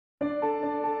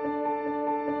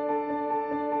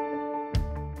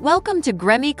Welcome to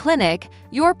Gremi Clinic,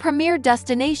 your premier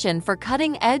destination for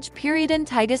cutting-edge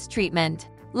periodontitis treatment.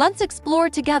 Let's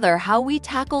explore together how we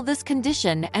tackle this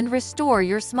condition and restore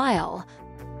your smile.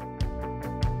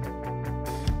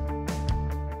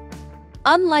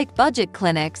 Unlike budget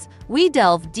clinics, we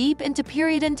delve deep into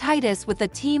periodontitis with a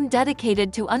team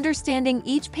dedicated to understanding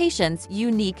each patient's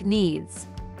unique needs.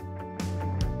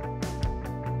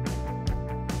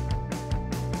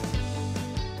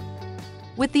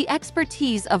 With the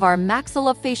expertise of our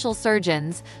maxillofacial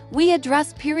surgeons, we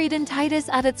address periodontitis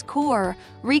at its core,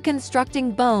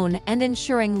 reconstructing bone and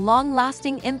ensuring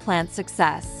long-lasting implant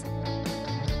success.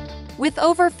 With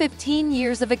over 15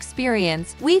 years of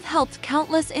experience, we've helped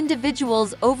countless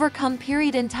individuals overcome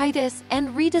periodontitis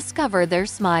and rediscover their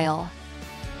smile.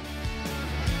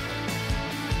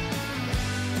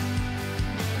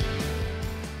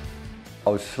 I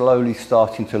was slowly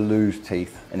starting to lose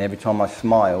teeth, and every time I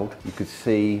smiled, you could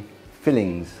see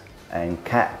fillings and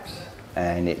caps,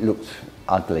 and it looked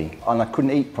ugly. And I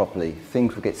couldn't eat properly.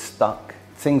 Things would get stuck.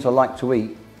 Things I like to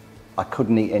eat, I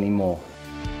couldn't eat anymore.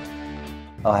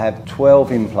 I have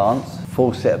 12 implants,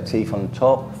 full set of teeth on the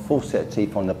top, full set of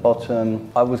teeth on the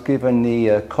bottom. I was given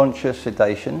the conscious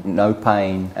sedation, no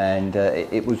pain, and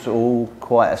it was all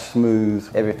quite smooth.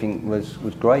 Everything was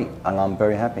great, and I'm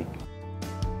very happy.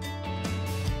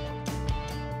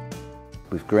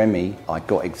 With Gremi, I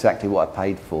got exactly what I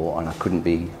paid for, and I couldn't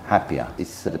be happier.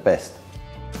 It's the best.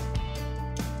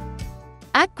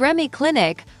 At Gremi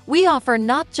Clinic, we offer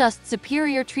not just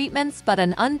superior treatments but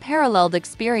an unparalleled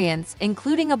experience,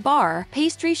 including a bar,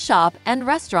 pastry shop, and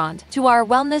restaurant, to our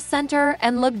wellness center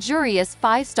and luxurious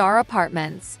 5-star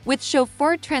apartments. With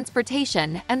chauffeured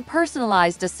transportation and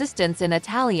personalized assistance in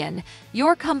Italian,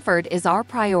 your comfort is our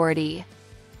priority.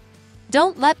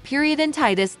 Don't let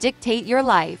periodontitis dictate your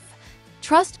life.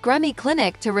 Trust Gremi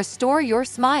Clinic to restore your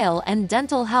smile and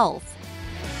dental health.